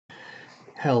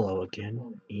Hello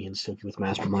again, Ian Silky with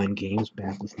Mastermind Games,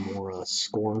 back with more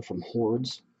Skorne from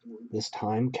Hordes. This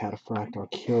time, Cataphract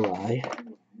Arcuarii,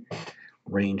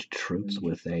 ranged troops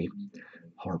with a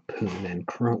harpoon, and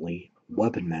currently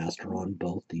Weapon Master on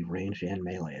both the ranged and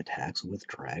melee attacks with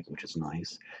drag, which is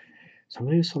nice. So I'm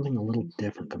going to do something a little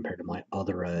different compared to my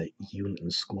other unit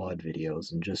and squad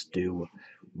videos, and just do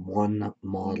one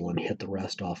model and hit the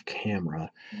rest off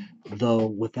camera. Though,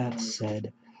 with that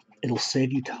said, it'll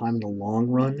save you time in the long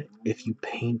run if you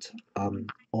paint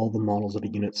all the models of a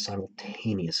unit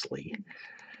simultaneously.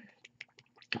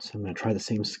 So I'm going to try the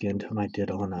same skin tone I did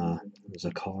on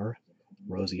Zakar,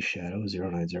 Rosy Shadow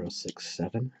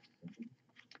 09067.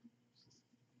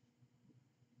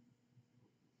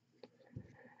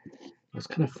 What's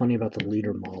kind of funny about the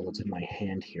leader model that's in my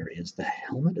hand here is the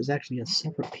helmet is actually a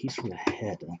separate piece from the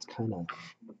head. That's kind of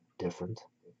different.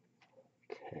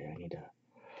 Okay,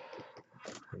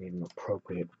 I need an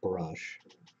appropriate brush.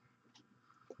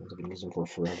 I've been using them for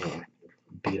forever.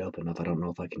 Beat up enough. I don't know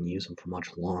if I can use them for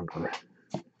much longer.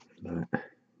 But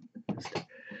just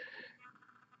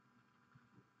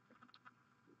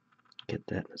get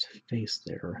that in his face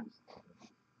there.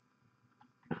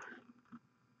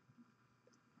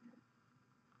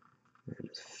 And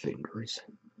his fingers.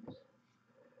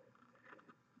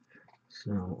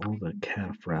 So all the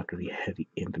Cataphract are the heavy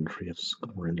infantry of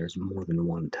Skorne. There's more than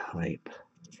one type.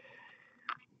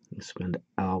 You spend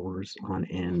hours on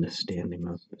end standing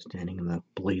in the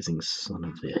blazing sun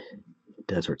of the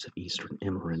deserts of eastern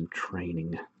Imran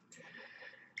training.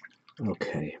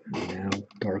 Okay, now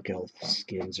Dark Elf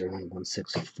skin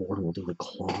 09164, and we'll do the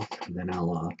cloth, and then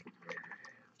I'll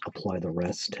apply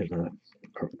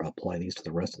these to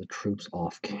the rest of the troops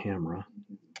off camera.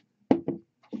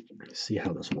 See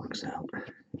how this works out.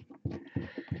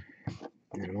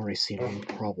 And I'm already seeing one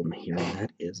problem here, and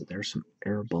that is that there's some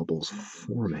air bubbles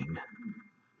forming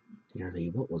near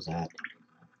the, what was that?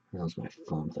 That was my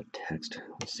phone with a text.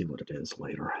 We'll see what it is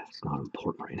later. It's not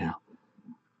important right now.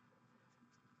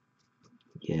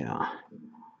 Yeah.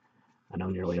 I know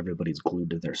nearly everybody's glued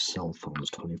to their cell phones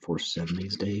 24/7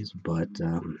 these days, but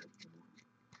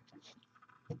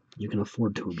you can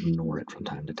afford to ignore it from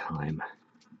time to time.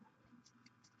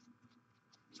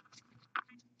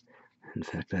 In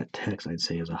fact, that text, I'd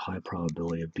say, has a high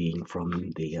probability of being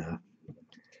from the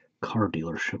car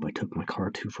dealership I took my car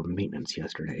to for maintenance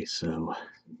yesterday, so...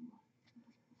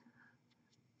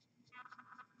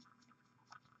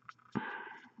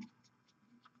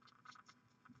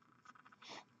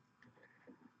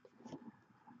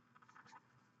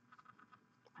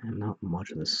 And not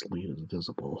much of the sleeve is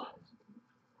visible.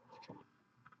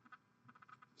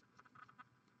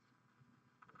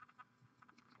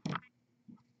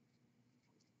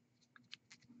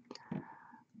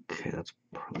 Okay, that's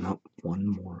not one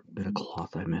more bit of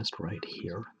cloth I missed right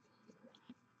here.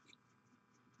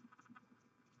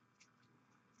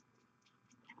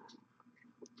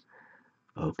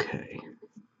 Okay,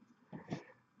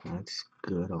 that's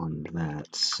good on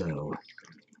that, so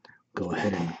go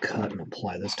ahead and cut and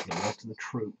apply this to the rest of the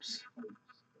troops.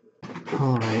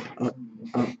 Alright, up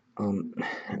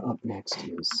next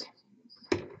is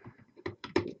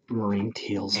Marine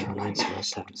Teal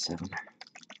 09077.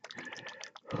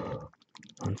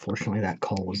 Unfortunately, that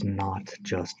call was not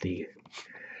just the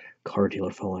car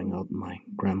dealer following up. My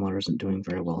grandmother isn't doing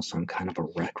very well, so I'm kind of a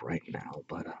wreck right now,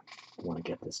 but I want to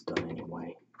get this done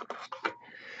anyway.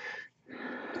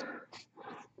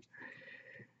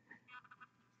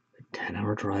 A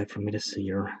 10-hour drive for me to see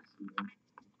her,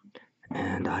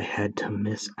 and I had to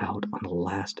miss out on the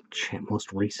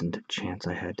most recent chance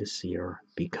I had to see her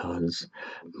because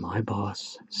my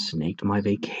boss snaked my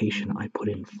vacation I put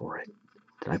in for it.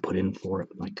 That I put in for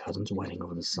my cousin's wedding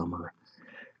over the summer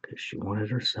because she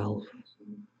wanted herself.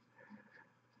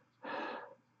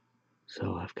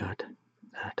 So I've got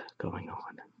that going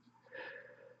on.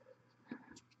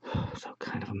 So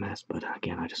kind of a mess, but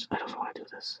again, I just want to do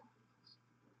this.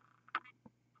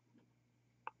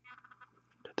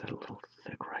 Get that a little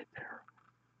thick right there.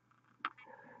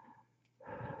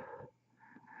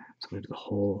 So I'm going to do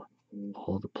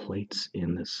all the plates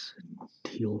in this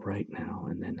teal right now,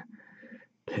 and then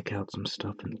pick out some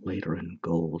stuff later in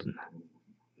gold and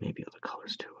maybe other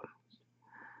colors too.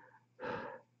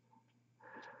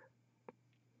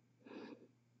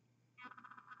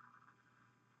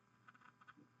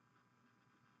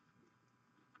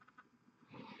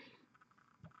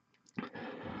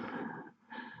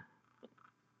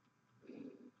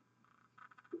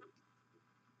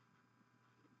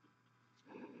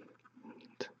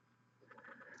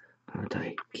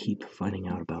 I keep finding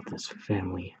out about this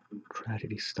family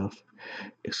tragedy stuff.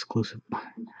 Exclusive.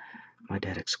 My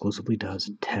dad exclusively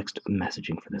does text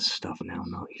messaging for this stuff now.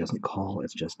 No, he doesn't call.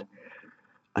 It's just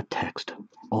a text.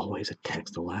 Always a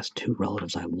text. The last 2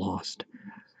 relatives I lost,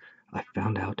 I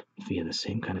found out via the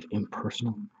same kind of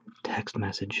impersonal text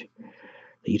message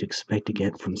that you'd expect to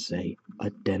get from, say, a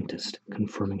dentist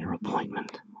confirming her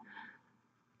appointment.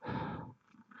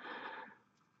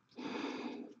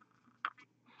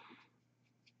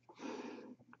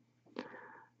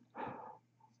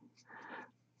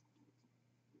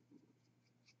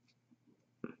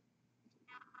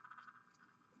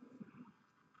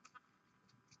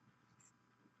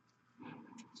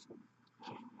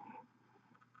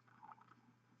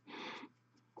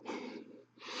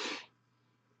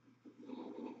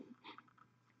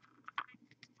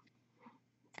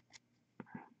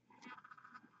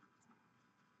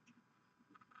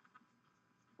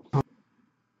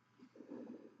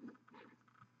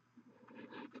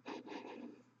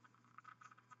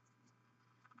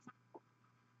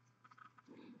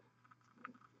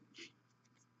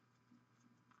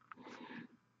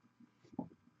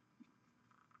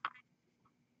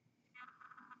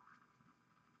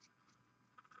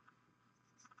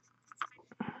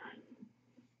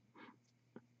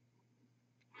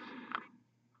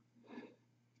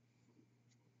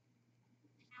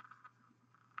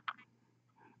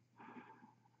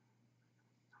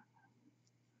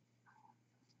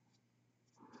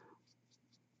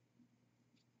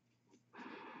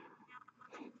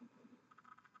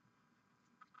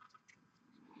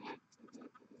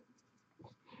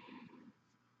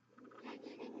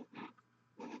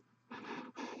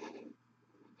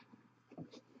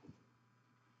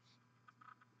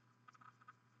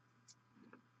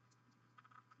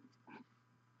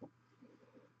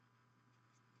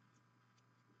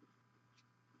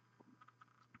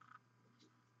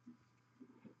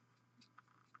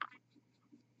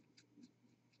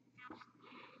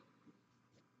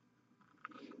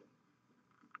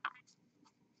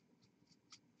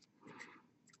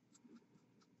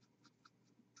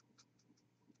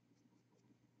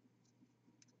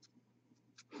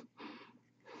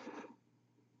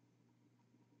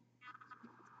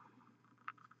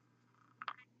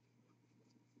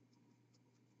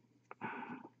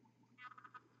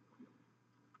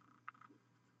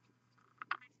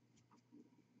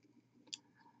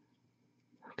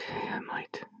 Okay, I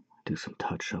might do some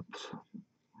touch-ups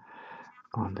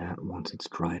on that once it's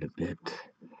dried a bit,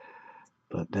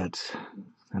 but that's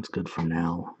good for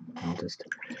now. I'll just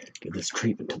give this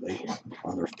treatment to the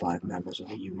other 5 members of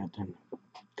the unit and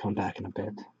come back in a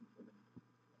bit.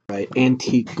 Right,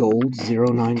 Antique Gold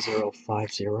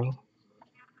 09050.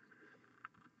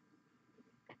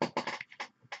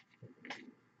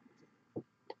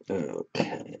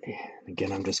 Okay,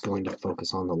 again, I'm just going to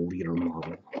focus on the leader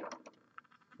model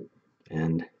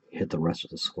and hit the rest of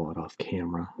the squad off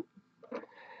camera.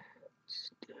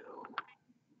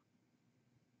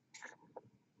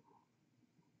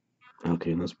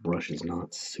 Okay, and this brush is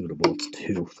not suitable. It's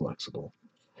too flexible.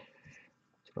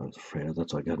 That's what I was afraid of.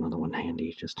 That's why I got another one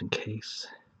handy, just in case.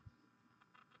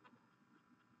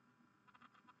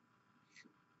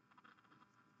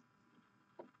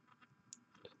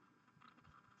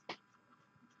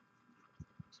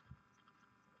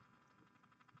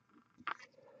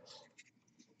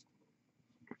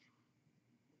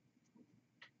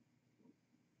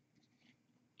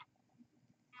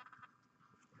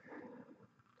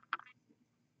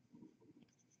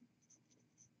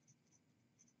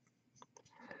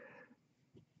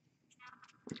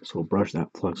 So a brush that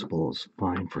flexible is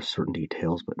fine for certain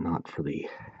details, but not for the,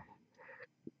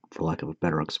 for lack of a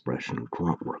better expression,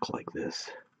 grunt work like this.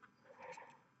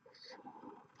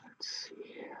 Let's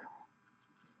see.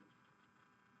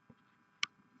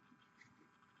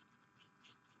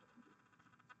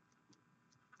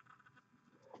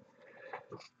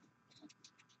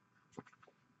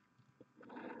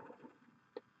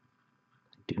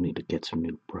 I do need to get some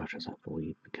new brushes, I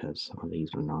believe, because some of these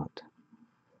are not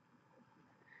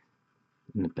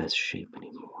in the best shape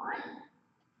anymore.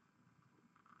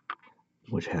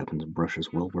 Which happens,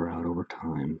 brushes will wear out over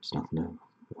time. It's nothing to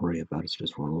worry about, it's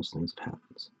just one of those things that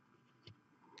happens.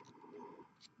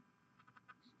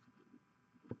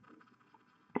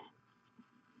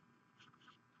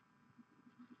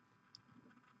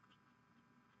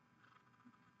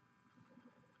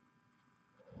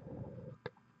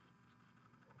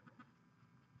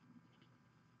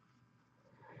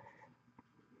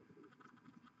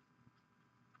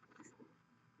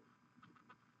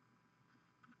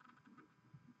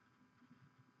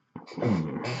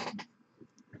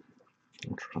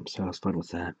 I'm sure I'm satisfied with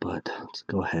that, but let's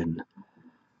go ahead and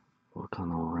work on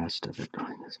the rest of it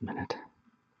during this minute.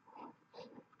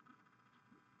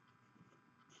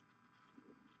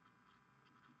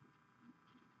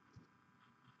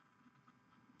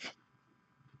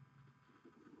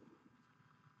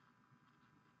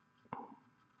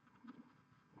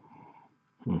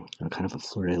 Kind of a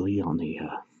fleur-de-lis on the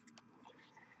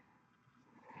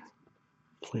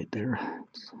plate there.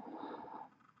 It's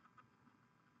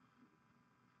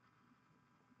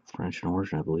French in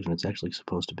origin, I believe, and it's actually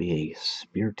supposed to be a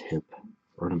spear tip,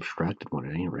 or an abstracted one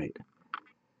at any rate.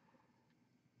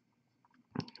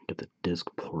 Get the disc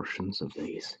portions of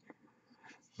these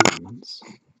elements.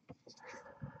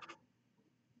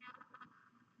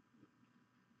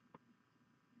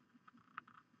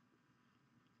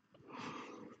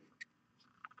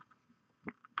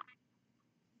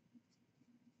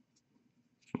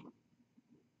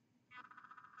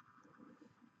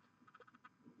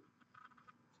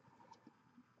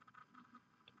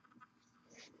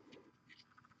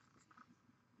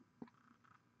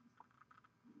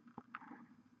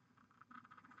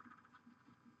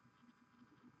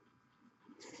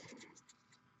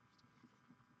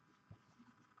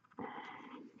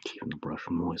 Keeping the brush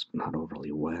moist but not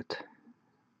overly wet.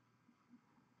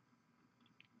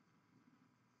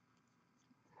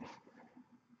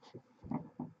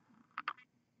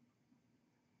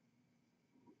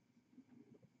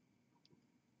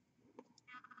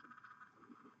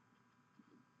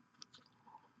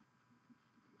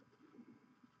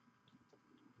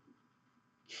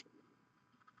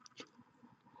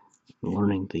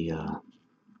 Learning the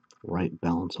right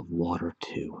balance of water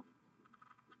to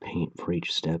paint for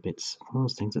each step, it's one of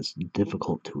those things that's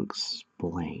difficult to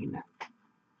explain.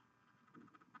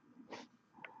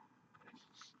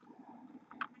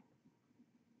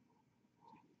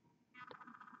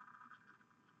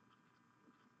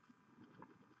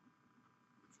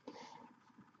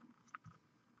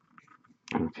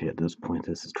 Okay, at this point,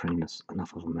 this is turning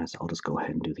enough of a mess. I'll just go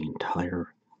ahead and do the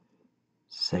entire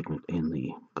segment in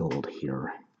the gold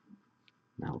here.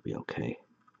 That'll be okay.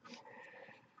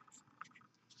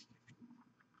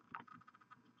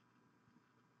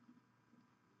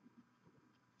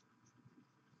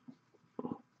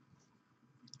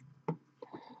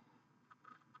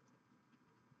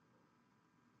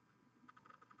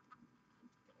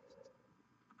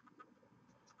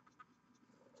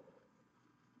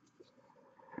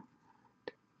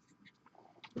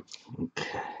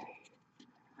 Okay.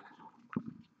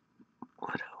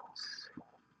 What else?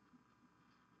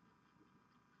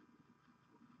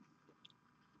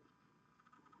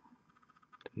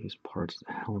 These parts of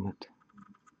the helmet.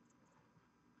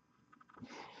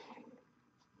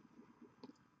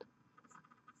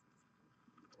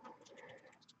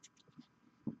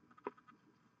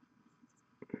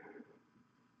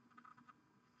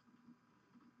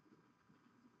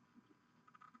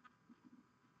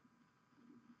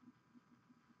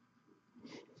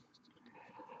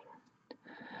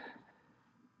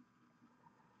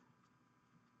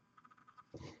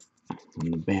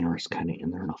 And the banner is kind of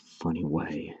in there in a funny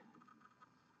way.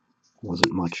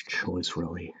 Wasn't much choice,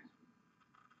 really.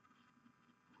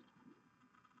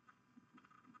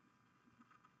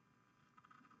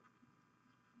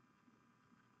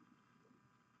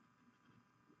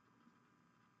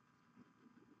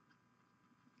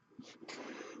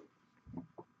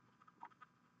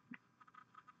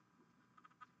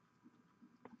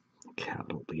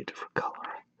 Cabinet will be a different color.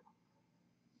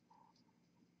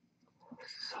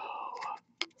 So,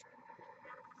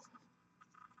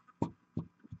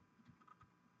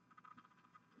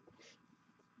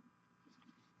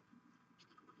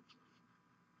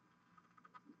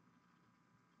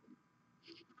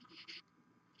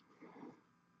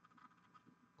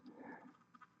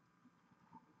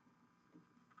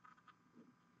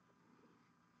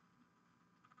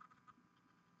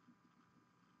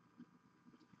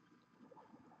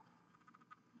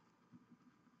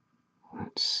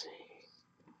 let's see.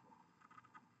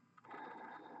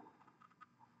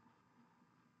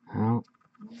 Well,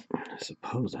 I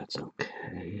suppose that's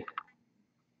okay.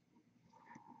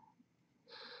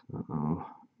 Uh-oh.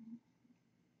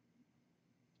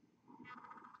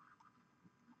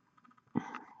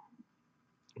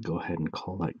 Go ahead and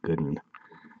call that good and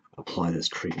apply this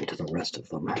treatment to the rest of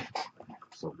them.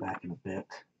 So back in a bit.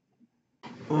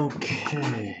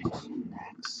 Okay,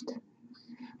 next.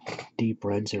 Deep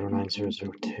Red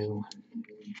 09002.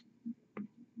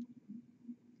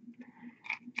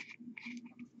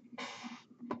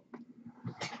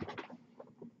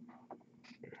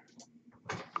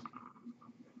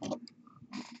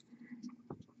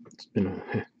 It's been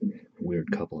a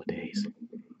weird couple of days.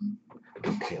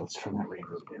 Okay, let's turn that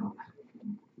reverb down.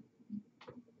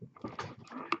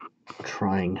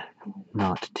 Trying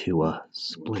not to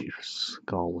split your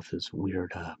skull with this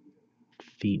weird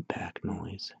feedback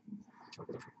noise.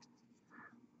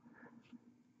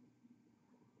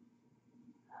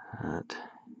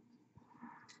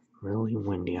 Really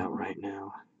windy out right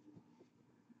now.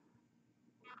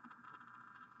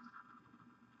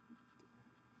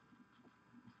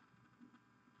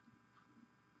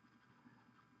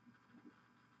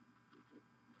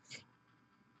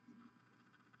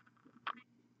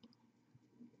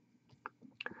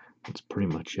 pretty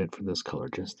much it for this color,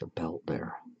 just the belt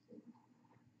there.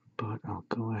 But I'll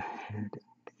go ahead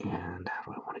and, how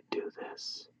do I want to do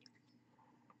this?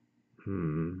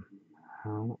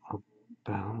 How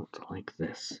about like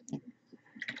this?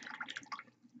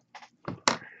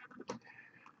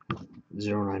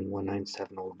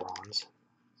 09197 old bronze.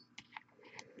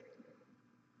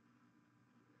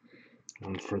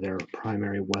 And for their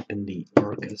primary weapon, the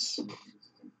Arcus.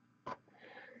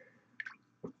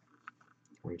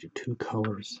 We'll do 2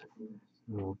 colors.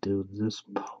 We'll do this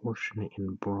portion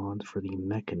in bronze for the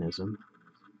mechanism.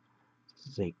 This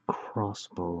is a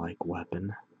crossbow-like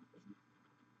weapon.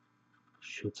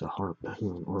 Shoots a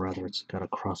harpoon, or rather it's got a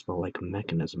crossbow-like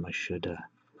mechanism. I should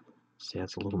say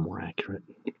that's a little more accurate.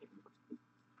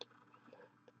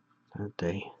 That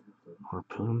day,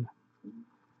 harpoon,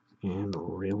 and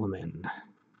reel them in.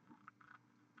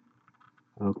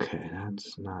 Okay,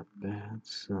 that's not bad,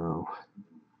 so...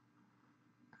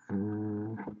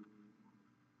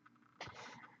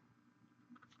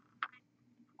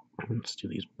 let's do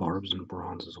these barbs in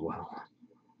bronze as well.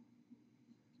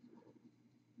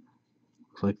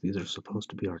 Looks like these are supposed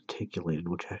to be articulated,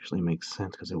 which actually makes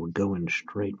sense because it would go in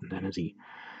straight, and then as he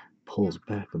pulls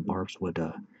back, the barbs would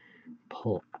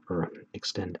pull or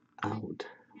extend out.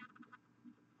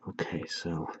 Okay,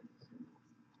 so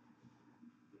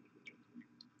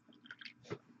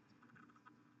I'm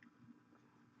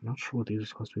not sure what these are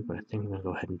supposed to be, but I think I'm gonna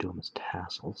go ahead and do them as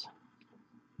tassels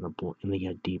in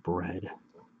the deep red.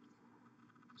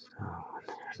 So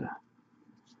there's a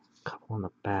couple on the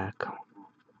back.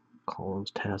 Call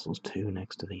those tassels too,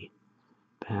 next to the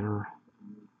banner.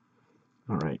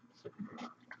 All right,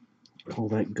 pull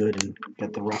that good and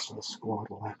get the rest of the squad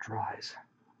while that dries.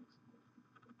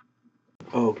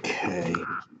 Okay,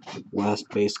 last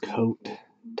base coat,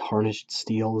 Tarnished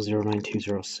Steel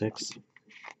 09206.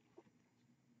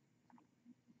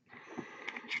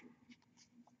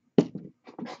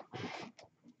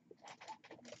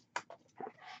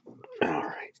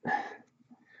 Alright,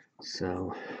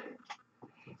 so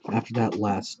after that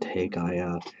last take,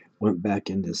 I went back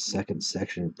in this second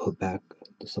section and put back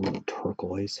some of the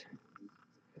turquoise,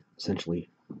 essentially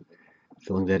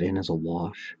filling that in as a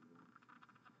wash.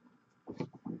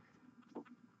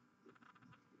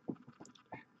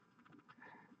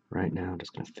 Right now, I'm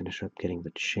just going to finish up getting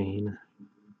the chain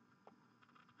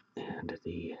and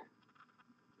the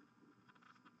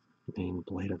main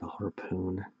blade of the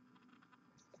harpoon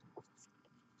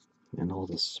and all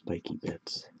the spiky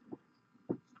bits.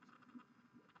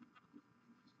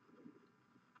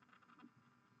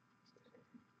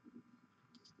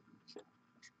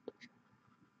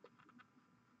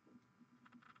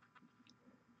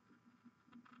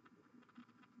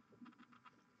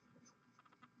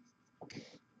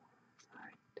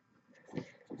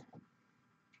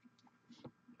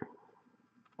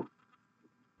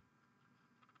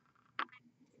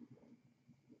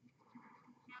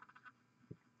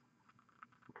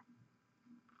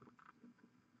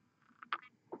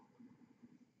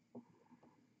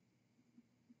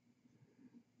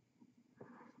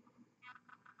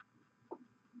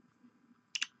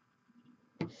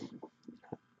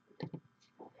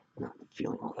 Not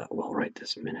feeling all that well right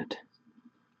this minute.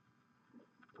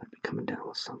 Might be coming down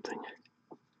with something.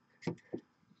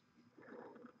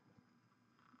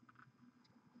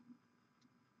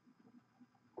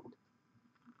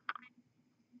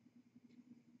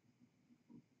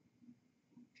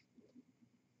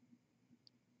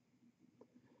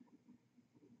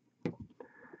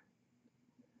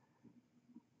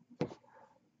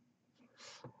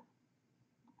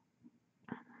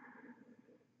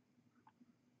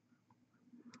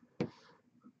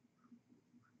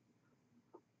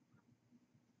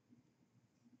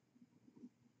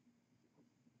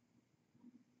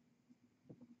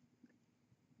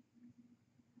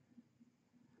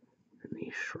 And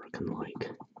the shuriken-like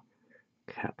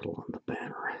capital on the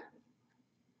banner.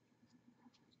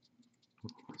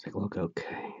 Let's take a look.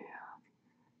 Okay.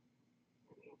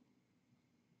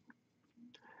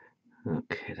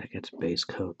 Okay, that gets base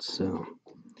coat, so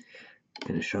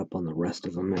finish up on the rest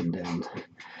of them and then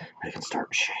I can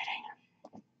start shading.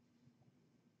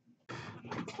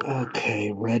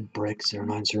 Okay, red brick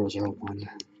 09001.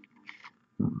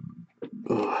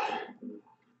 Ugh.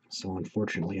 So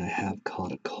unfortunately I have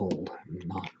caught a cold.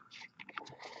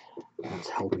 That's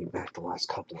held me back the last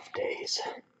couple of days.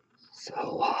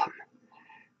 So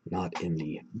not in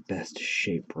the best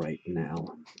shape right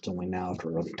now. It's only now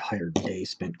after an entire day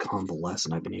spent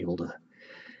convalescent I've been able to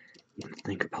even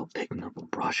think about picking up a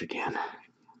brush again.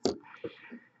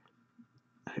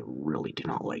 I really do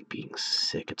not like being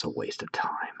sick. It's a waste of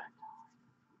time.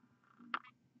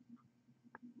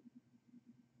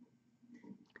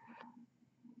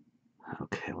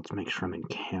 let's make sure I'm in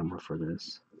camera for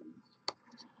this.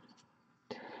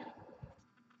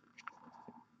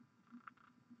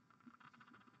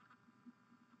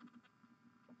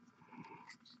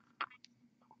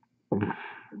 Okay,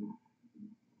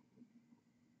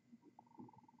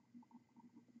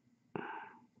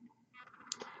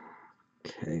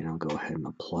 and I'll go ahead and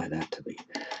apply that to the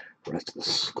rest of the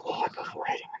squad before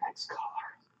hitting the next color.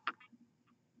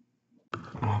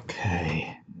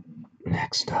 Okay,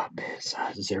 next up is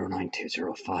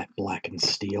 09205 Blackened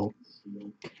Steel.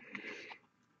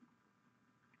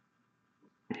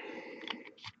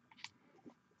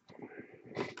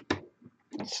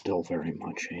 It's still very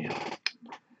much a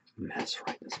mess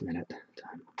right this minute.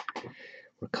 I'm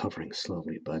recovering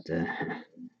slowly, but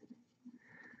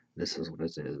this is what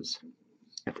it is.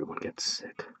 Everyone gets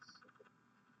sick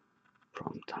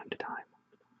from time to time.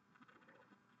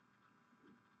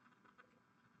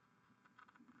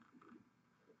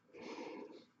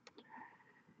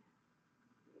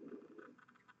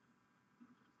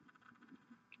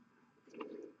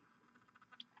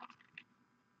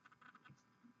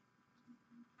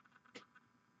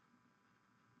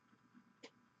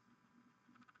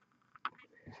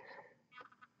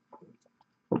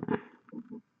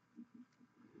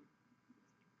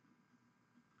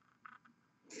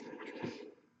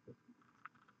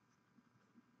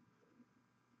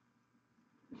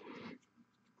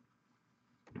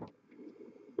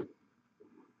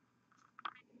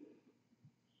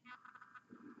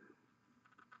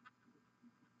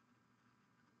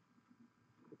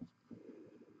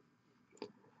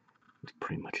 That's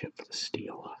pretty much it for the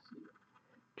steel.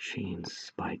 Chains,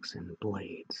 spikes, and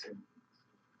blades.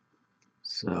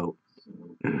 So,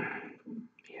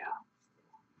 yeah.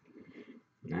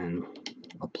 And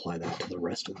apply that to the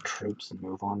rest of the troops and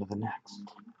move on to the next.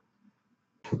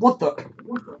 What the?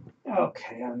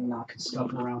 Okay, I'm knocking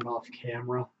stuff around off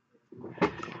camera.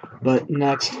 But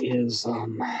next is,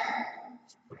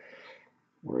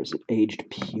 where is it? Aged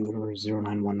Pewter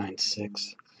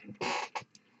 09196.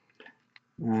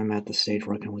 I'm at the stage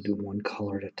where I can only do one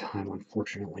color at a time,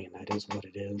 unfortunately, and that is what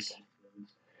it is.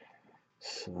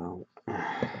 So, oh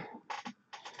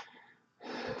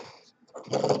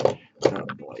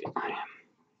boy, I am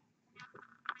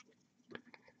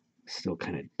still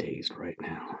kind of dazed right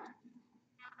now.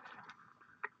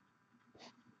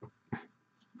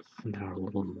 Send out a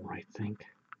little more, I think.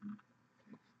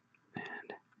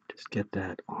 And just get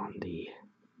that on the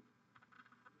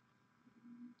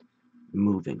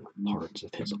moving parts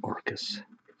of his Arcus.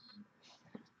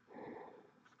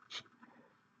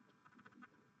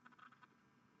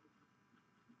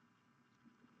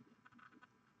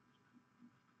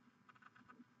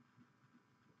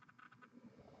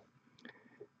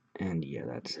 And yeah,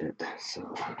 that's it.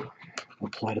 So,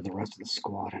 apply to the rest of the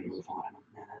squad and move on in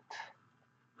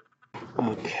a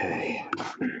minute. Okay.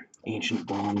 Ancient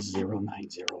Bronze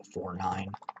 09049.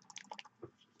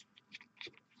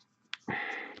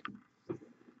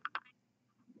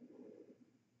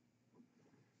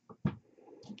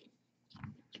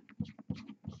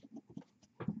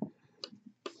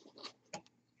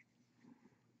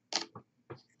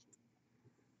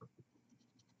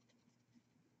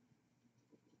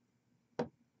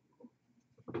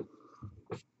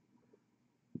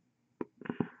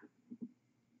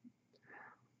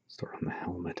 Start on the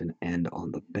helmet and end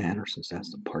on the banner, since that's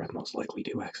the part I most likely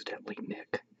do accidentally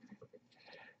nick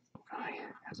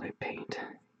as I paint.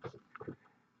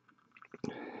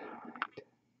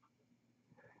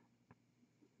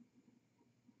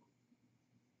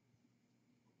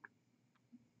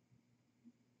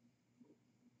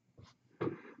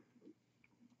 And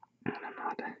I'm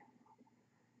not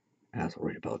as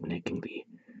worried about nicking the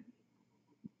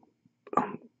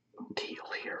teal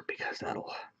here, because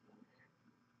that'll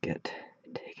get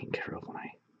taken care of when I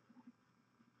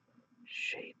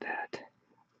shade that.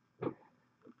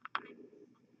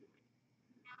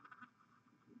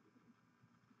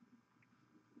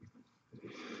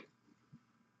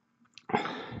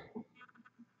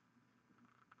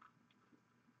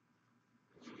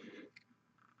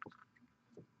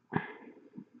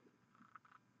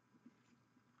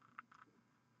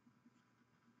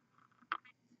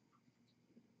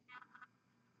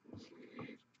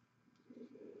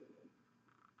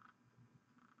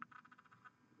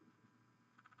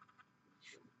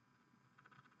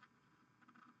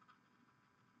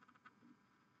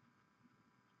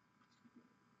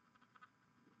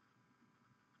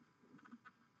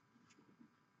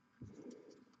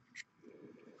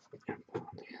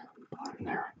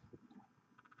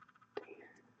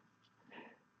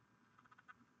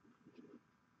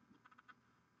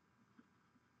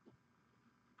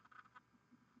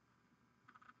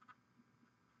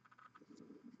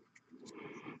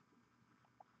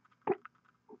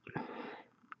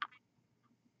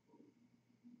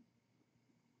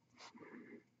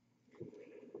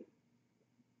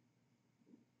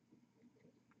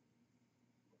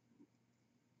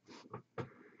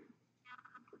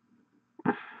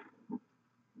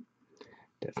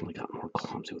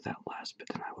 clumsy with that last bit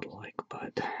than I would like,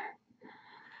 but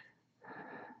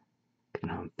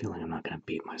I'm feeling I'm not going to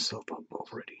beat myself up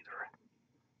over it either.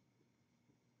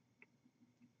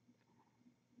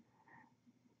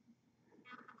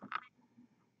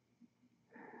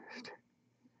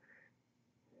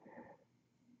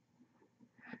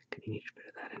 Getting each bit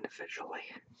of that individually.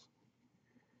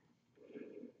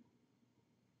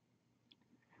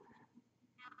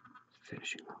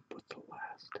 Finishing up with the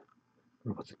last,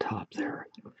 or with the top there.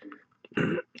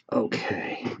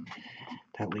 Okay,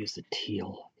 that leaves the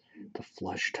teal, the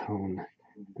flesh tone,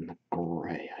 and the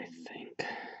gray, I think.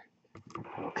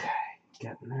 Okay,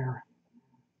 getting there.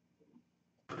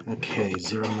 Okay,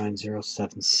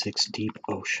 09076 Deep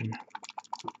Ocean.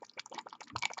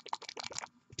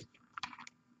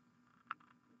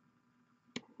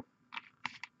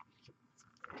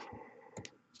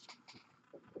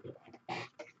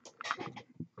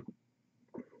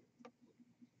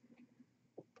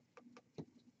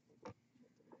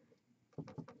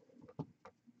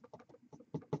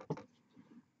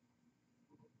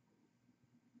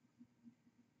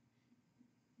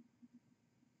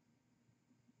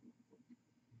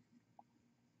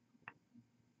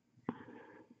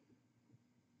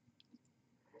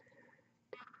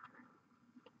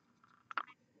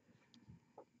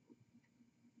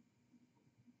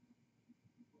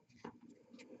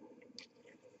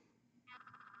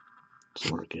 This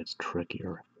is where it gets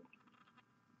trickier.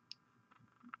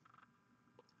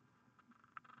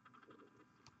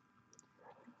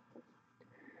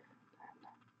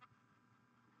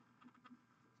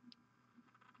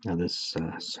 Now this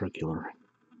circular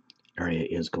area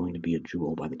is going to be a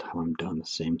jewel by the time I'm done. The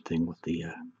same thing with the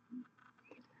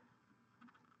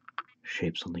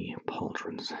shapes on the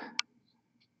pauldrons.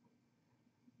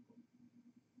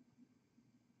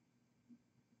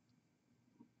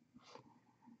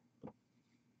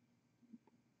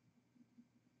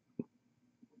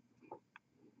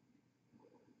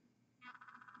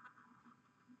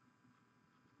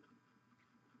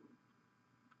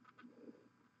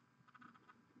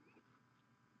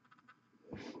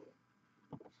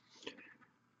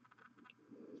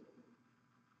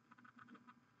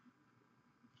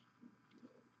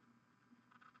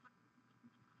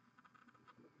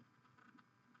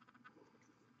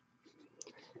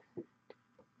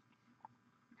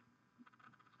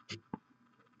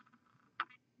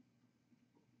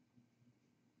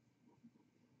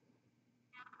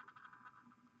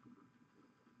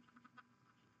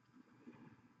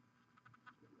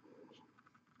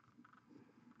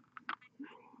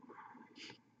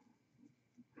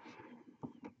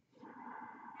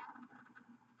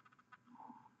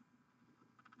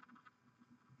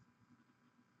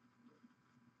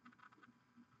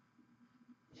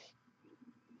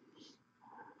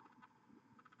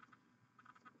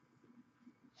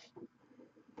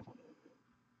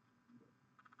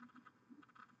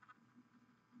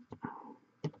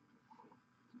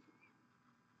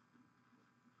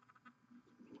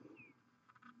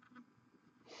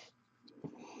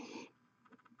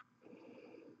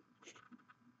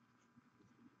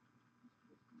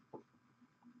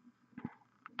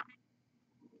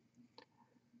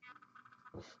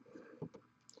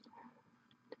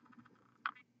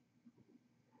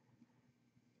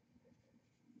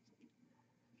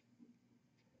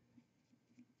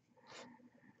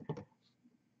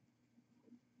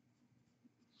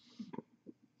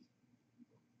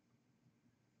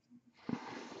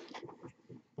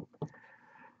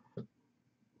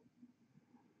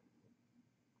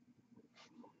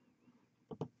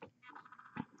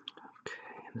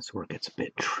 And this is where it gets a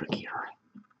bit trickier.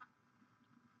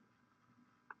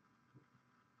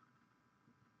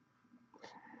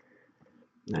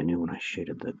 I knew when I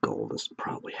shaded the gold this would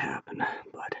probably happen,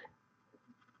 but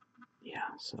yeah,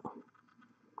 so.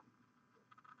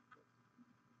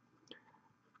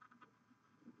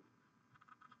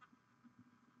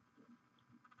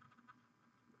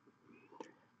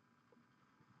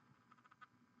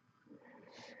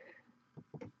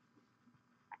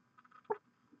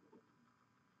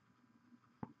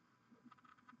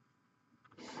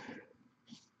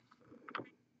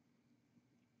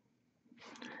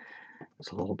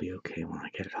 So it'll all be okay when I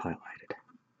get it highlighted.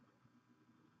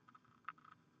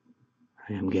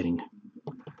 I am getting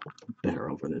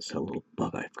better over this little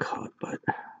bug I've caught, but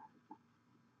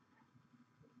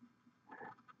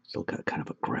still got kind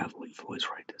of a gravelly voice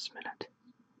right this minute.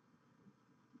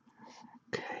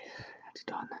 Okay, that's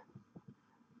done.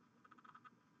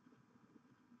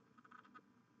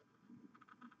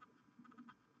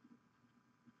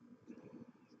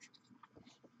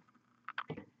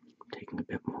 Taking a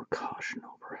bit more caution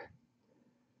over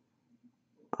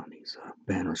on these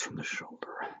banners from the shoulder.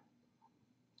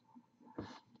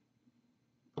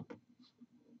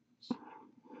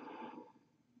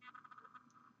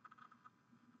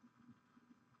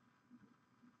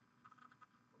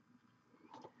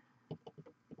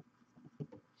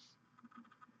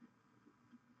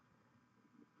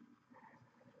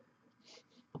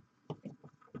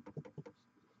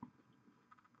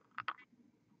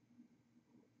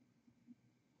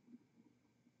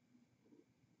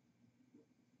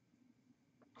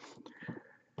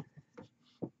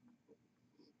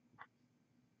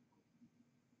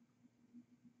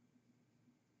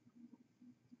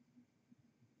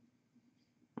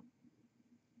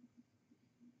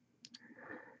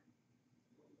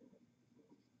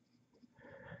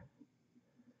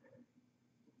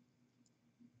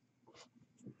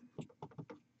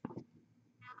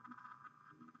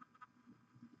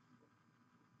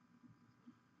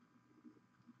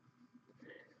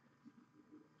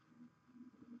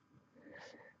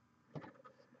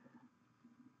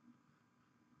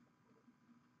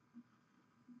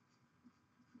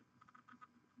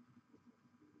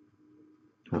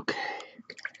 Okay,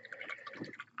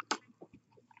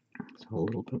 so a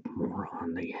little bit more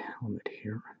on the helmet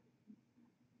here.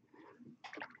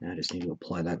 And I just need to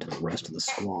apply that to the rest of the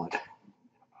squad.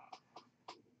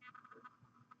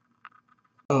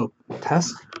 Oh,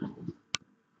 test?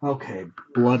 Okay,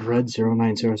 Blood Red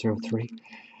 09003.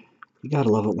 You gotta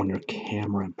love it when your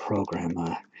camera and program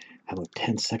have a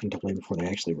 10-second delay before they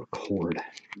actually record.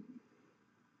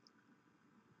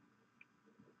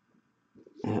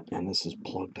 And this is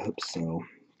plugged up, so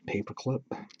paperclip.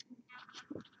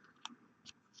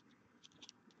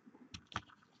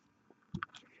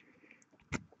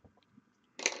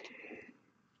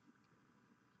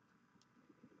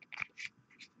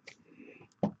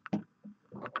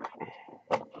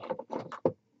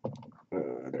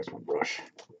 There's my brush.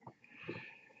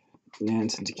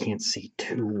 And since you can't see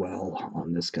too well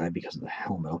on this guy because of the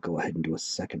helmet, I'll go ahead and do a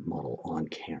second model on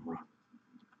camera.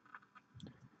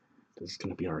 This is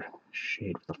going to be our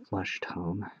shade for the flesh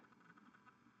tone.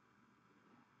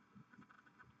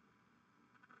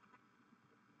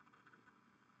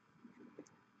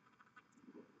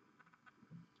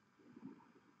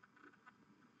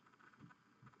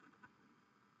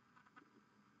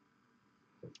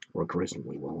 Worked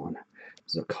reasonably well on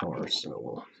Zakar, so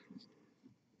we'll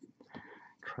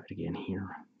try it again here.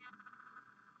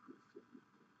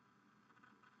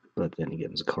 But then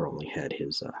again, Zakar only had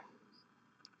his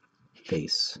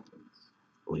face,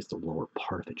 at least the lower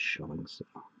part of it showing, so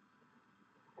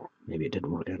maybe it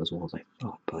didn't work out as well as I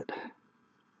thought, but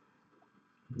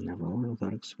never learn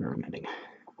without experimenting.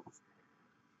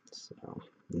 So,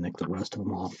 nick the rest of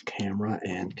them off camera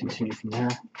and continue from there.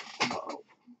 Uh-oh.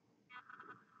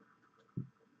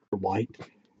 White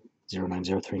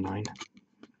 09039.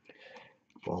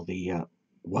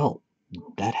 Well,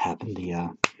 that happened.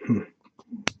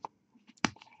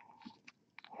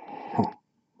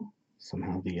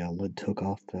 Somehow the lid took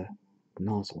off the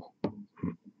nozzle.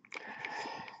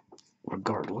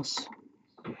 Regardless,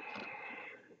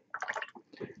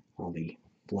 while the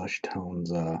flesh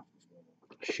tones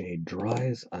shade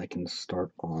dries, I can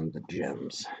start on the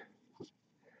gems.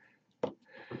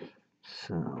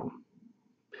 So,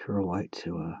 pure white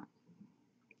to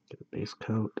get a base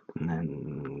coat, and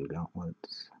then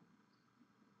gauntlets,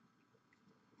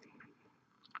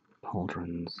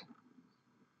 pauldrons,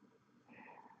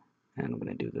 and I'm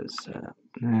going to do this.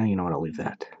 You know what? I'll leave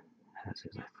that as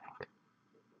is, I think.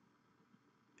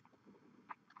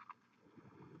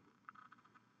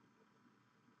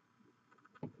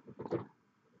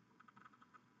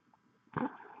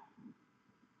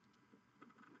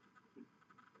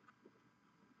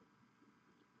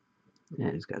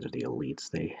 Yeah, these guys are the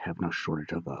elites. They have no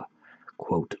shortage of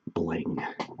quote bling.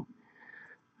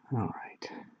 All right.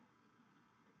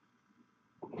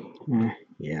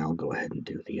 Yeah, I'll go ahead and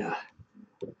do the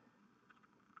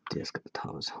disc at the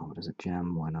top of his helmet as a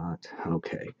gem. Why not?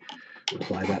 Okay.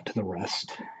 Apply that to the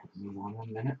rest. Give me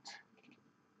 1 minute.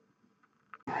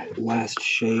 All right. Last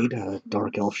shade,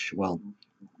 Dark Elf. Well,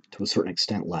 to a certain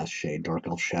extent, last shade, Dark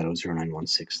Elf Shadow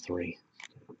 09163.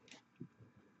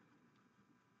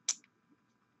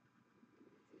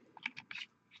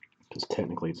 Because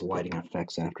technically it's lighting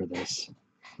effects after this,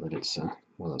 but it's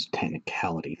one of those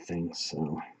technicality things,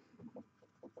 so.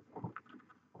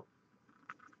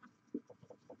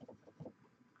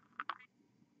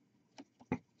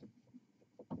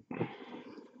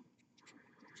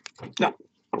 No,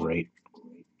 great.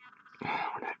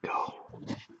 Where'd that go?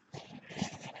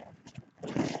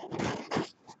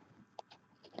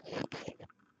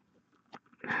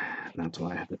 That's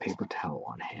why I have the paper towel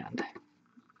on hand.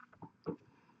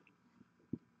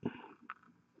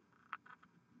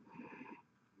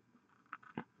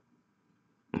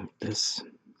 this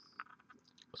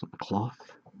some cloth.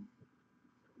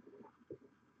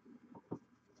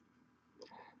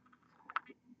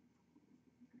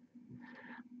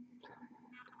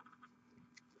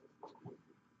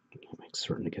 Make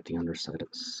certain to get the underside of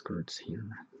the skirts here.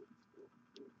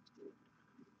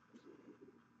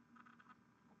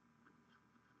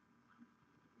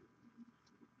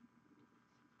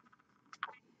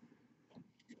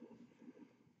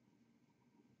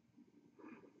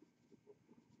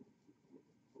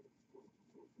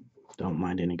 Don't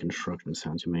mind any construction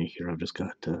sounds you may hear. I've just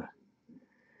got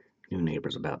new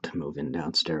neighbors about to move in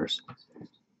downstairs.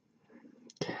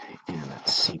 Okay, and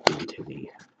that's seeped into the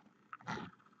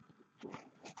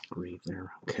groove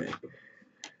there. Okay,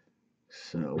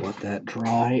 so let that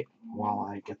dry while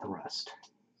I get the rest.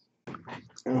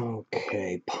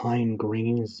 Okay, Pine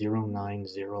Green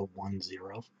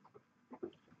 09010.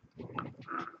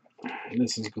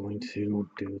 This is going to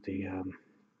do the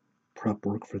prep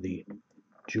work for the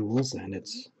jewels, and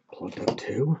it's plugged up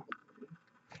too.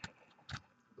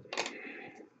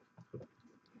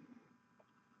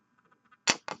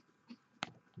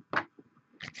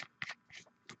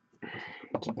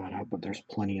 That's about out, but there's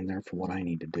plenty in there for what I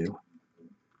need to do.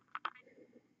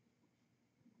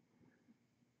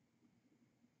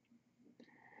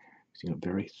 Using a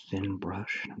very thin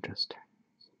brush, I'm just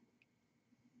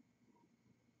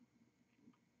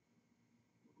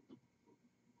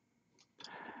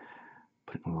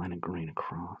putting a line of green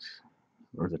across,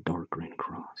 or the dark green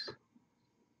across.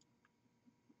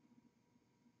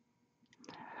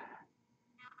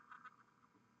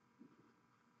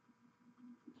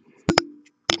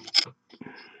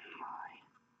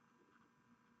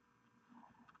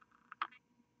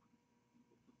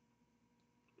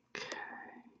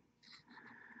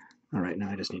 Alright, now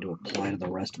I just need to apply to the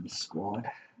rest of the squad.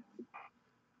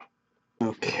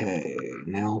 Okay,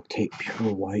 now take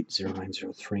pure white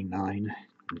 09039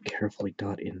 and carefully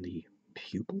dot in the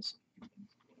pupils.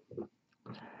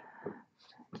 A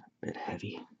bit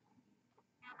heavy.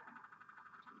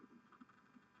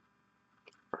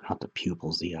 Or not the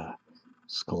pupils, the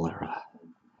sclera.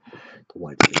 The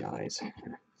whites of the eyes.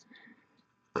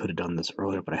 Could have done this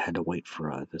earlier, but I had to wait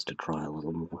for this to dry a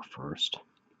little more first.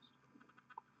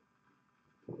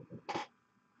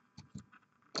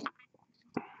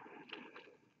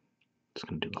 Just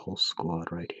going to do the whole squad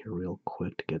right here real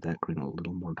quick to give that green a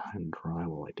little more time to dry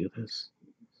while I do this.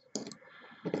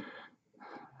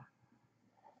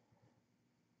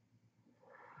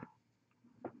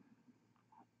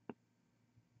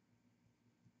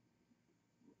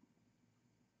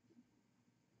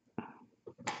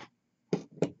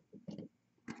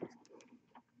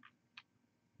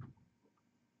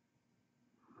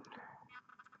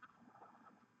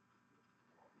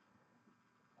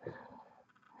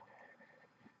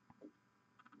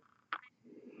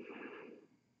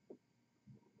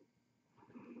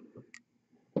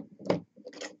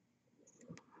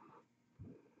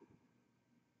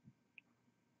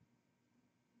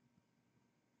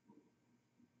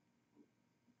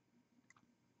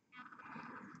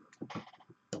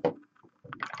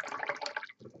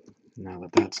 Now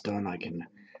that that's done, I can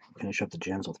finish up the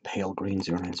gems with pale green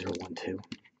 09012.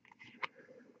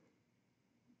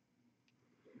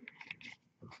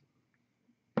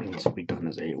 And this will be done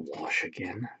as a wash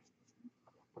again.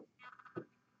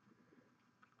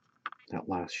 That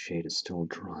last shade is still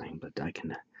drying, but I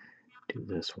can do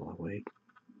this while I wait.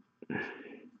 A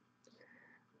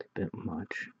bit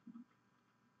much.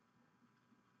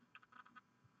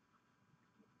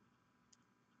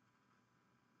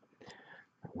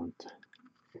 I want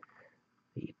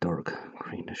the dark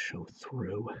green to show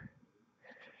through.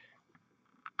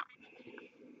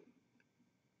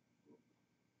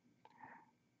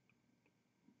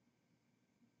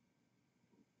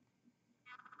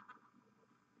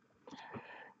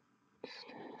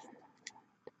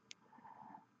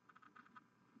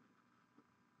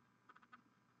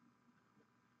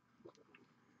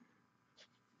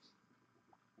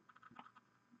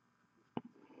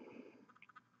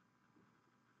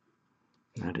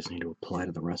 I just need to apply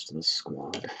to the rest of the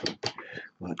squad.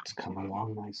 Well, it's coming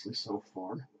along nicely so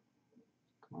far.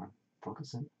 Come on,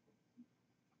 focus in.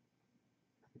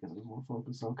 Because it won't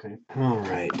focus, okay.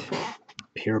 Alright,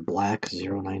 pure black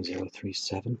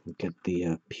 09037. Get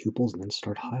the pupils and then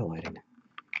start highlighting.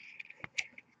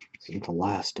 This isn't the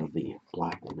last of the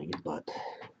black we'll need, but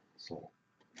this will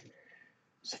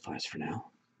suffice for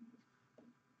now.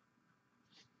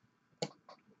 I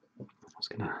was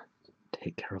gonna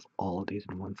take care of all of these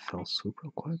in one fell swoop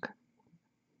real quick.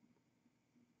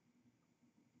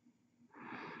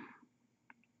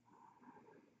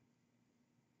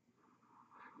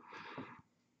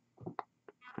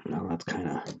 That's kind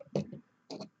of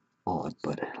odd,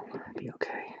 but it'll be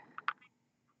okay.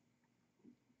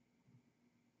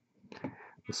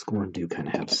 The Skorne do kind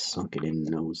of have sunken in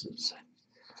noses.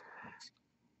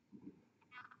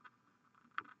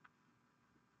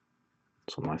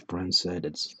 So my friend said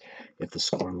it's if the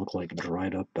Skorne look like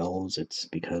dried up elves, it's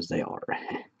because they are.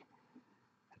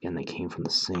 Again, they came from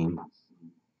the same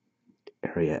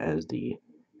area as the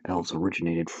elves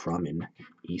originated from in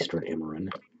Eastern Imran.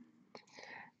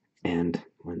 And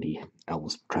when the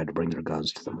elves tried to bring their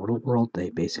gods to the mortal world,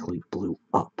 they basically blew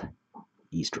up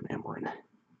Eastern Imran.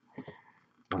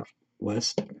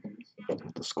 West,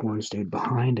 the Skorne stayed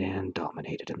behind and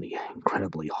dominated in the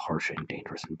incredibly harsh and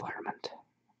dangerous environment.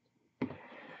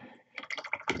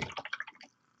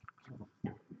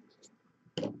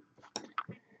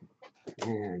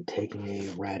 And taking a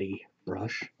ratty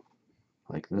brush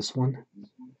like this one,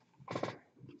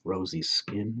 Rosy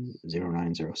Skin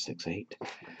 09068.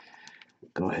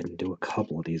 Go ahead and do a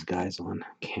couple of these guys on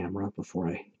camera before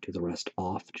I do the rest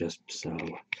off, just so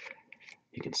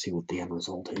you can see what the end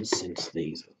result is, since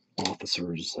these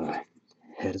officers'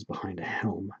 head is behind a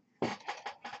helm. Which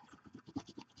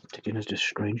again is just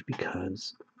strange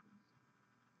because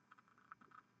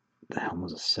the helm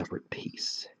was a separate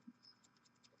piece.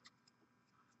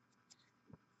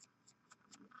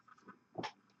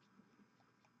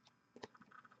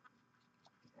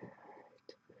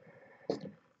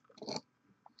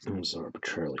 I'm just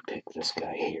arbitrarily pick this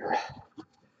guy here.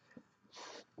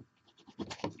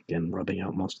 Again, rubbing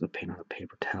out most of the paint on a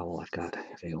paper towel I've got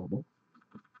available.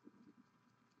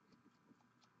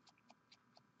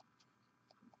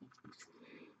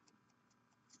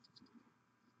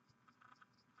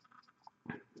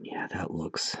 Yeah, that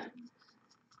looks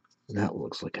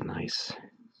like a nice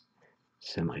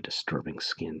semi-disturbing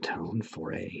skin tone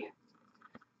for a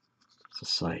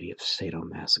society of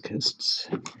sadomasochists.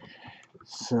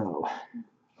 So,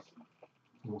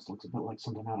 almost looks a bit like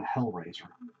something out of Hellraiser,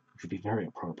 which would be very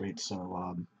appropriate.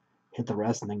 So, hit the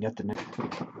rest and then get the next.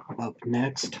 Up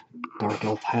next, Dark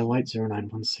Elf Highlight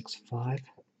 09165.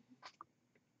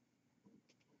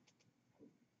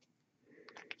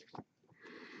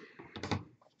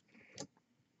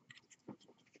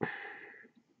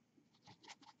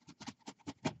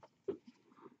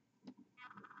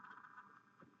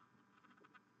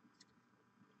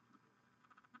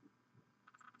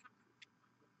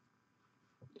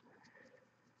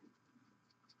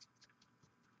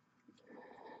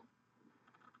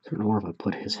 I don't know if I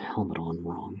put his helmet on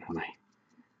wrong when I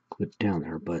put it down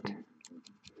there, but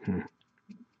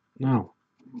no.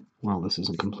 Well, this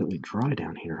isn't completely dry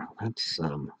down here. That's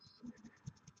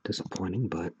disappointing,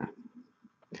 but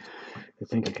I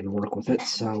think I can work with it,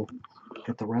 so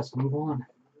get the rest, move on.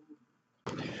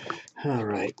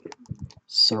 Alright,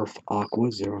 Surf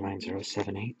Aqua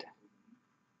 09078.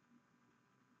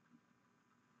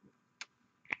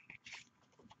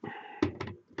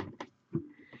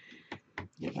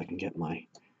 If I can get my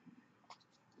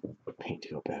paint to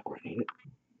go back where I need it.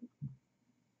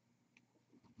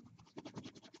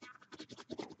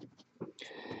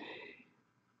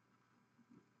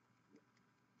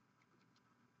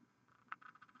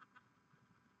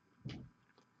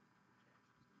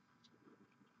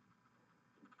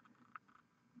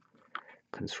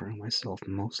 Concerning myself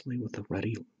mostly with the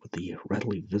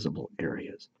readily visible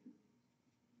areas.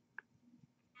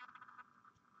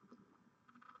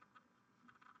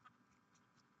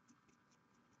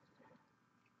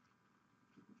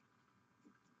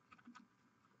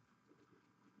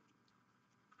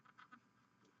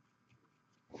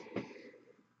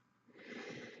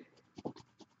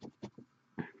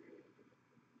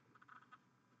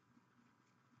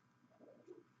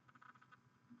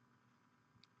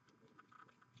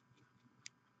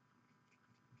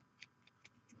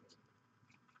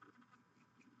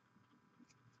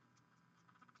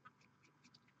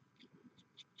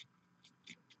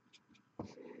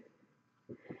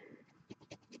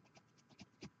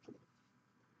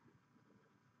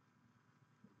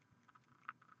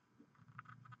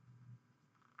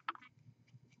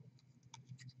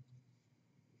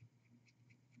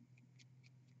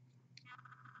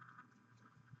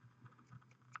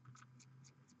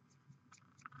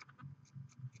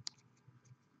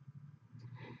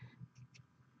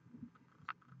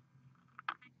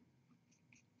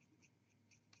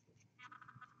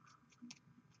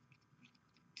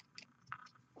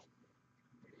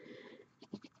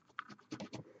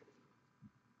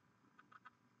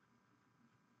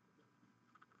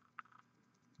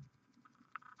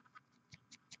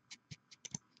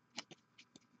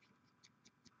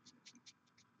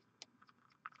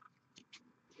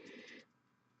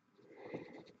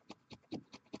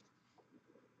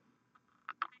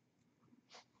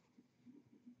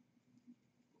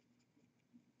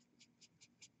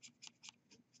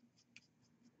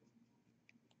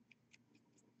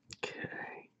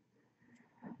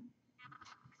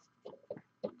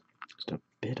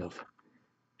 bit of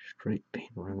straight paint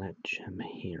around that gem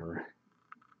here.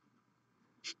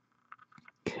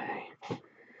 Okay.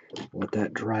 Let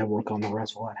that dry, work on the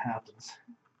rest while that happens.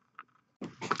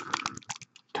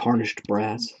 Tarnished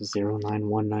brass,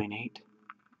 09198.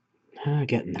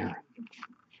 Getting there.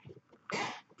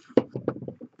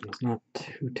 It's not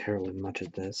too terribly much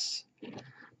of this.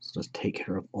 Let's just take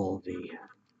care of all the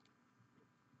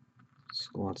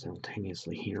squads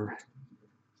simultaneously here.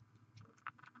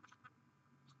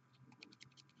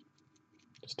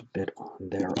 Just a bit on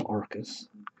their Arcus.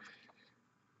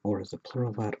 Or is it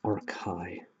plural of that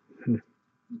Arcuarii?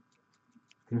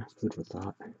 Food for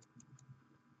thought.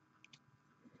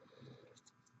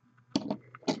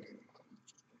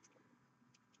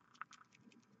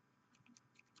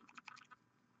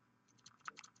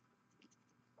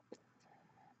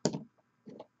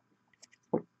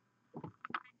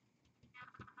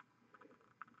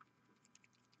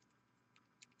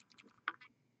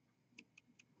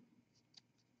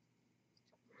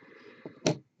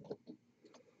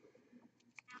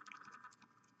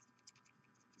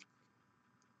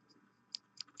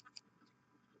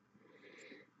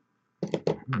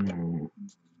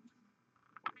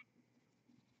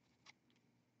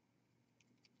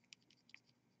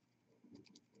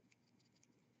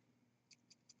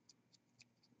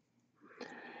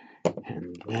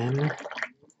 And then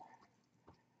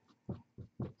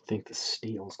I think the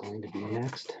steel is going to be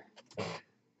next.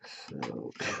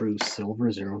 So true silver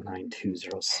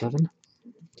 09207.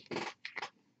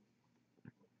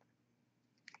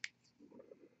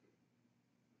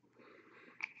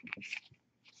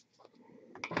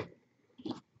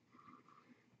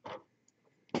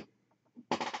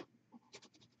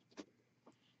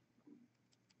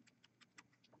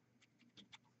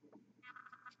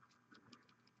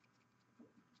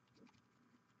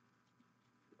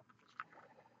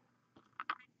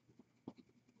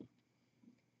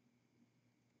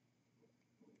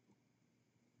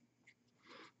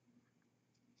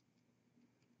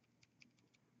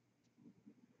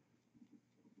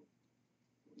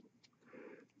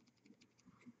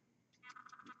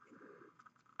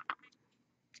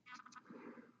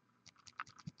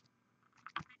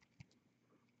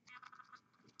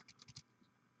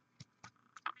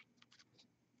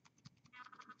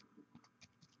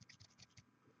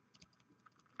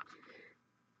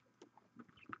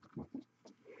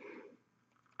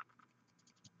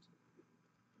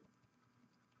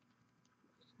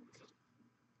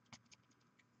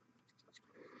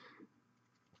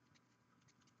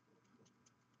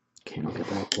 Okay, I'll get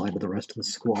that applied to the rest of the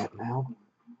squad now.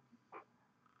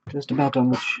 Just about done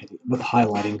with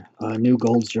highlighting. New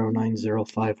gold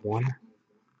 09051.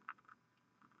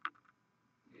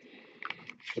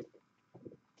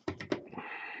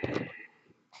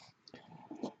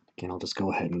 Again, I'll just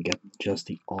go ahead and get just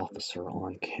the officer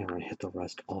on camera and hit the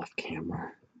rest off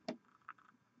camera.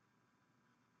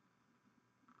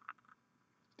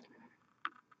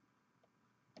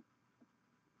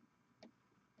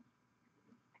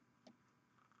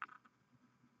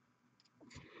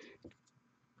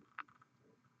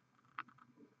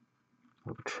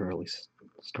 Arbitrarily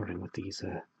starting with these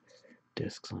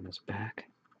discs on his back.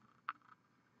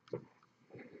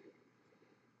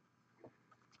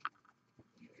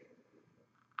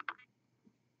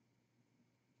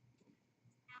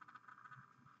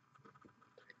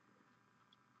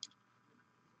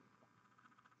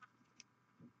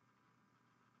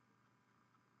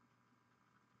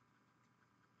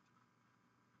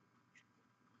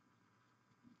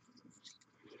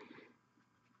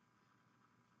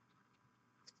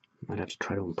 Might have to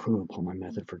try to improve upon my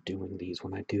method for doing these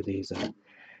when I do these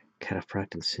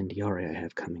Cataphract Arcuarii I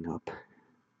have coming up.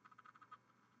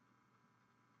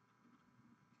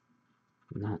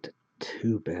 Not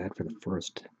too bad for the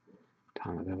first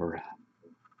time I've ever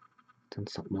done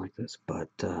something like this, but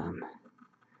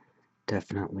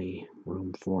definitely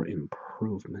room for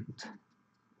improvement.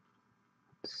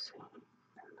 Let's see,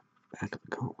 back of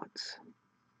the gauntlets.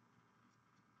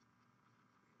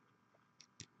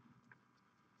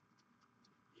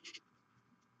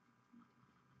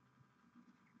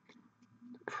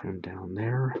 Trim down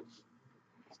there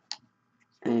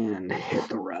and hit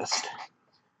the rest.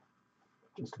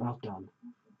 Just about done.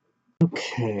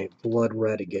 Okay, blood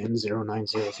red again,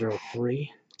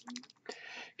 09003.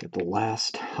 Get the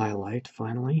last highlight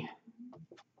finally,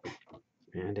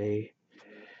 and a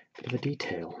bit of a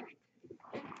detail.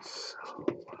 So,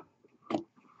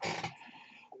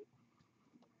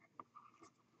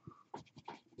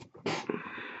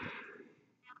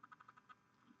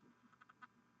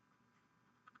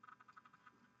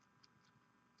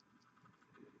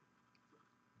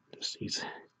 just these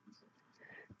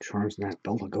charms in that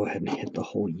belt. I'll go ahead and hit the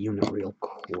whole unit real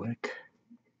quick.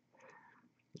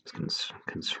 Just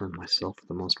concern myself with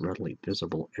the most readily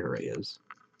visible areas.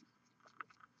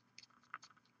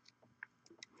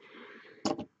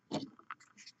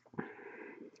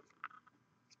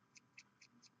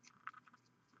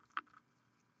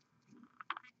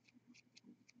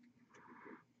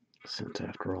 Since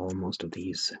after all, most of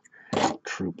these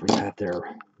troopers have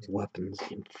their weapons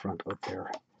in front of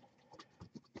their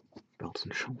belts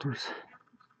and shoulders.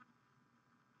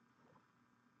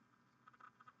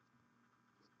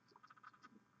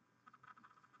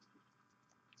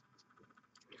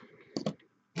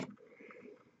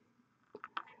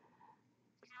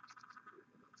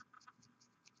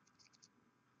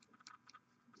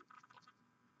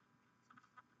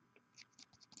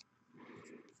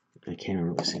 I can't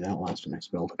really see that last one I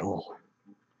spelled at all.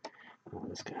 Well,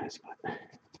 this guy's, but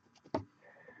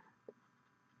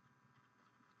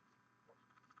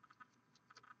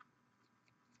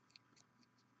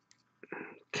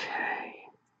okay.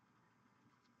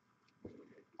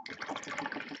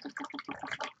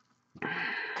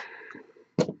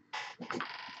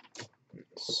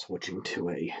 Switching to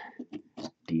a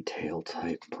detail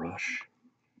type brush.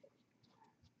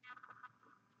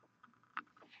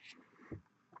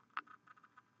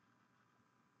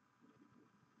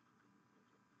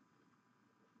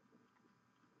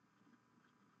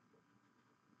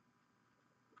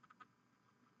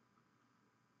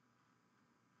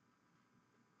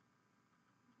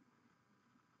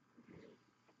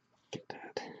 Get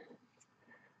that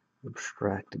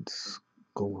abstracted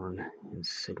Skorne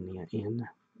insignia in.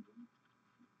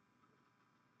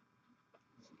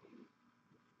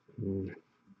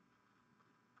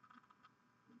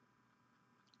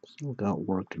 Still got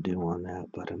work to do on that,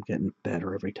 but I'm getting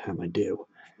better every time I do.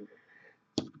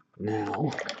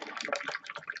 Now,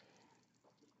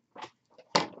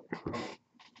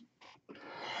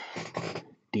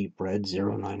 deep red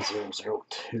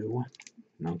 09002.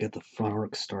 And I'll get the front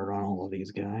arc started on all of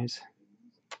these guys.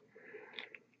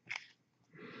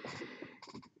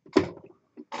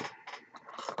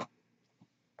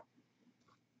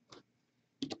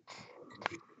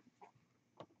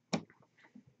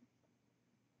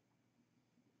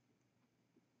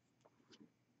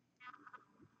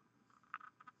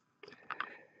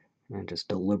 And just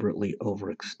deliberately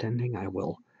overextending, I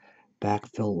will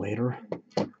backfill later.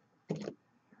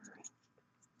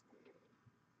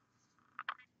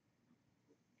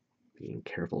 Being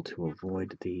careful to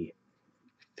avoid the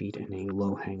feet in a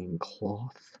low-hanging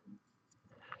cloth.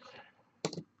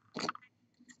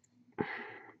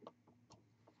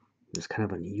 It's kind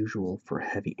of unusual for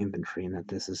heavy infantry in that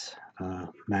this is a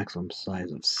maximum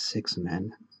size of 6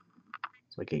 men.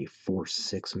 It's like a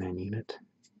 4-6 man unit.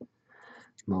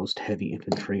 Most heavy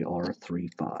infantry are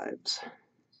 3-5s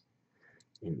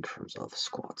in terms of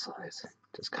squad size.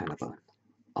 Just kind of an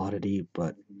oddity,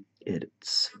 but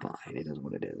it's fine. It is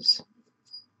what it is.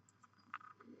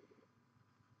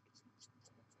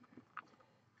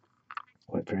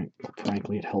 Quite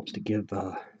frankly, it helps to give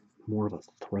more of a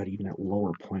threat even at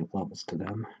lower point levels to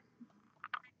them,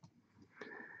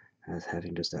 as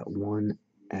having just that one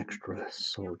extra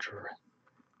soldier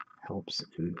helps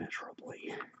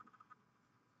immeasurably.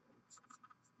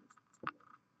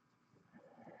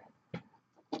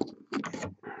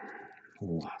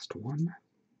 Last one.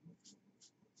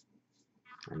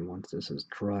 And once this is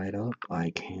dried up,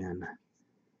 I can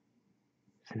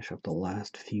finish up the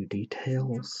last few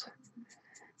details,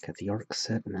 get the arc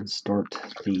set, and then start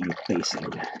the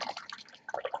basing.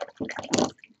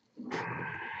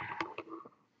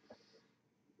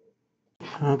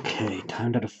 Okay,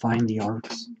 time to define the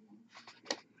arcs.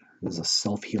 This is a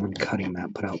self-healing cutting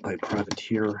map put out by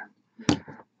Privateer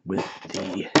with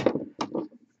the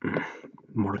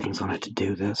markings on it to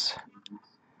do this.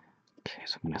 Okay,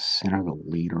 so I'm going to center the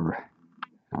leader.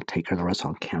 I'll take care of the rest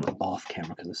on camera, off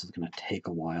camera, because this is going to take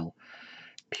a while.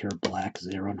 Pure black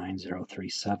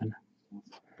 09037.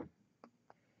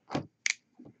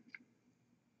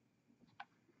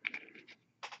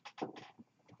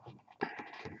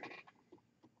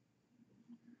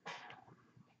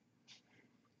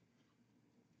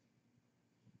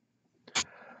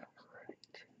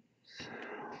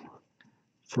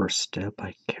 First step,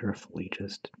 I carefully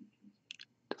just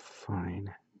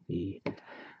define the.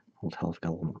 I'll tell if I've got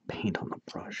a little more paint on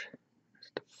the brush.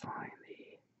 Just define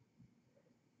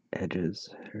the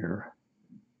edges here.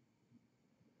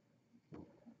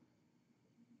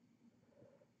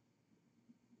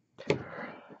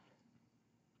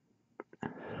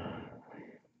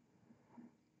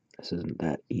 This isn't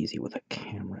that easy with a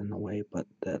camera in the way, but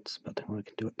that's about the only way I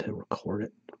can do it to record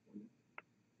it.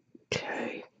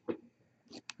 Okay.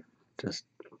 just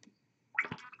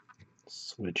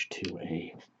switch to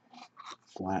a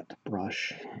flat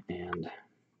brush and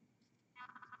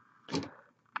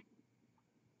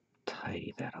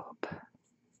tidy that up.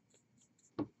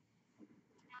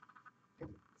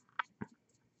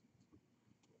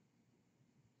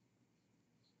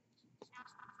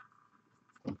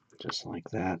 Just like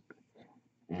that.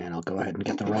 And I'll go ahead and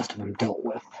get the rest of them dealt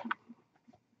with.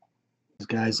 These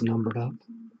guys numbered up.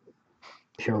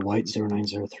 Pure white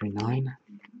 09039.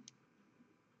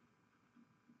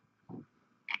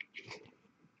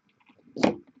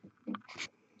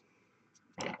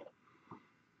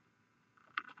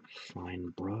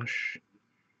 Fine brush.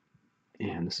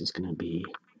 And this is going to be,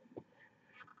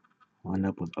 I'll end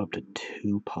up with up to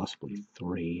 2, possibly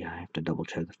 3. I have to double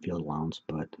check the field allowance,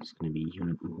 but it's going to be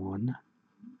Unit 1,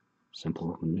 simple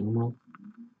Roman numeral,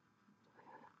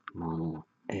 Model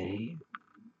A,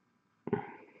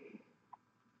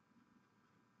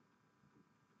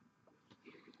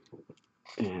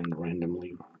 and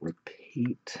randomly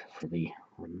repeat for the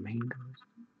remainder of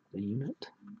the unit.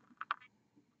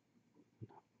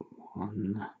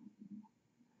 1,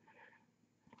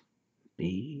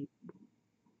 B,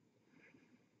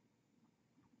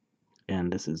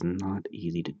 and this is not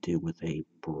easy to do with a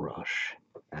brush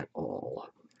at all.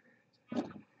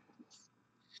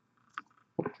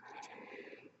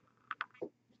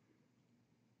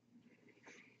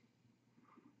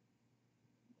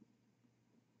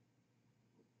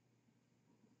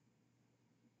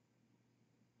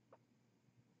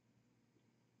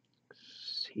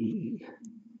 C.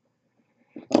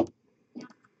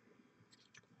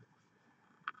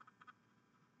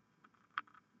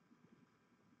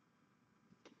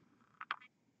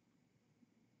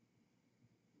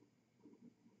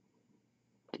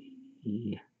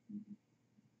 D.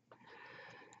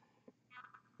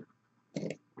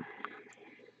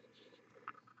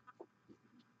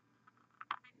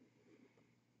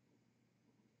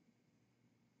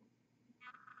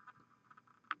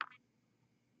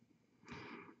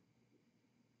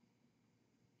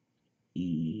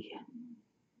 E.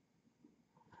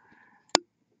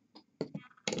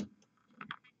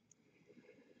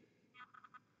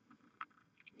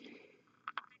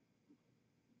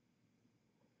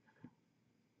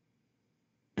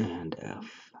 And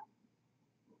F.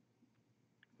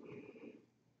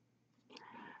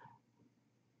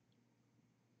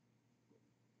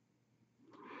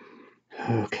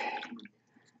 Okay,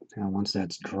 now once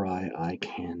that's dry, I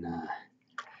can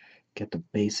get the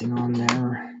basing on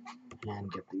there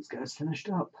and get these guys finished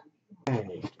up.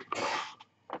 Okay.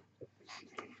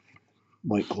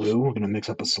 White glue, we're going to mix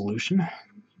up a solution.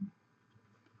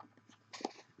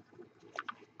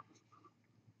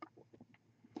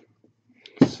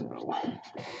 So,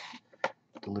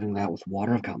 diluting that with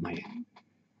water, I've got my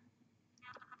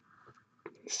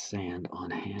sand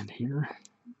on hand here.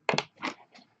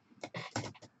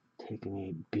 Taking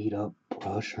a beat up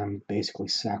brush, I'm basically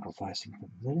sacrificing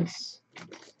for this.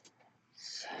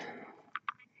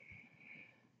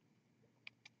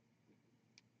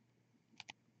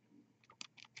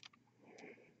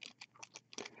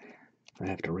 I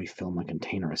have to refill my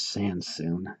container of sand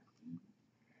soon.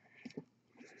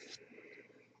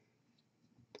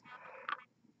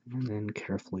 And then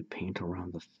carefully paint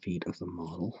around the feet of the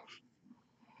model.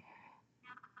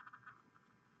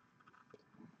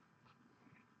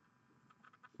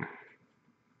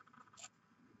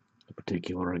 The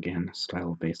particular, again,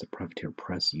 style of base that Privateer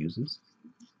Press uses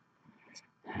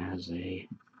has a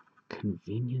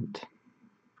convenient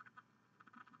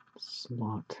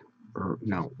slot, or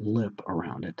no, lip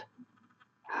around it.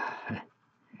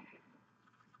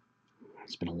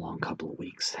 It's been a long couple of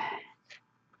weeks.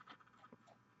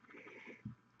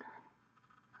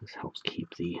 This helps keep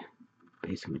the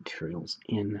basic materials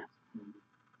in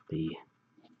the,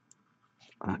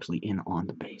 actually in on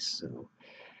the base, so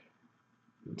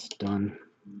it's done.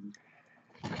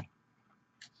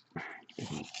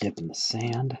 Give it a dip in the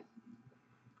sand.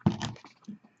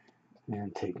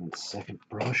 And taking the second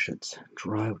brush, it's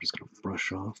dry, we're just going to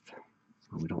brush off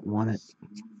where we don't want it.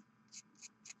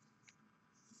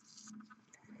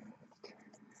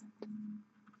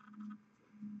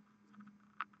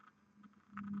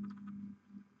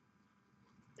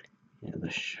 Yeah,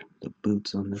 the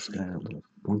boots on this guy are a little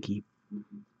funky,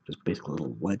 just basically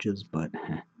little wedges, but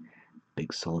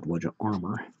big solid wedge of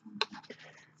armor.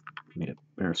 Made a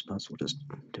bare spot, so we'll just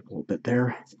dip a little bit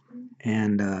there.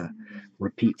 And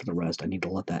repeat for the rest. I need to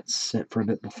let that sit for a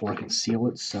bit before I can seal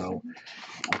it, so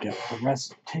I'll get the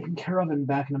rest taken care of and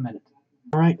back in a minute.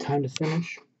 Alright, time to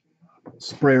finish.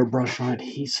 Sprayer brush on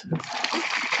adhesive.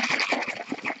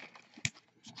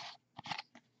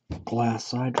 glass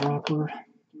side dropper.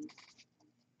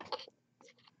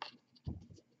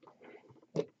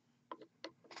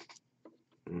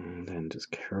 And then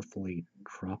just carefully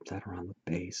drop that around the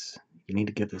base. You need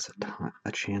to give this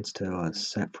a chance to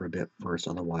set for a bit first,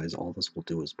 otherwise all this will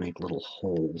do is make little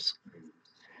holes.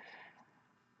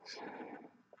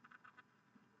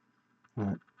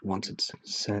 Once it's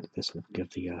set, this will give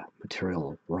the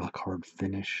material a rock hard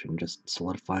finish and just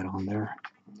solidify it on there.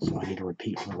 So I need to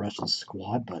repeat for the rest of the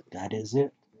squad, but that is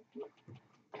it.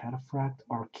 Cataphract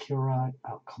Arcuarii.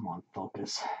 Oh, come on,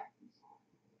 focus.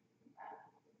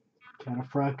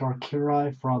 Cataphract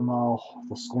Arcuarii from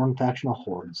the Skorne faction of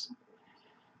Hordes.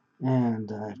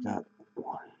 And I've got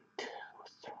 1, 2,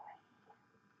 3,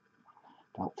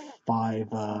 about 5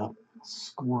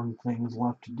 Skorne things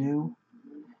left to do.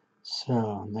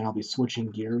 So then I'll be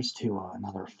switching gears to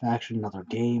another faction, another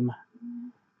game.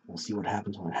 We'll see what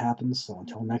happens when it happens. So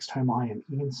until next time, I am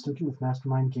Ian Stuckey with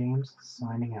Mastermind Games,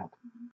 signing out.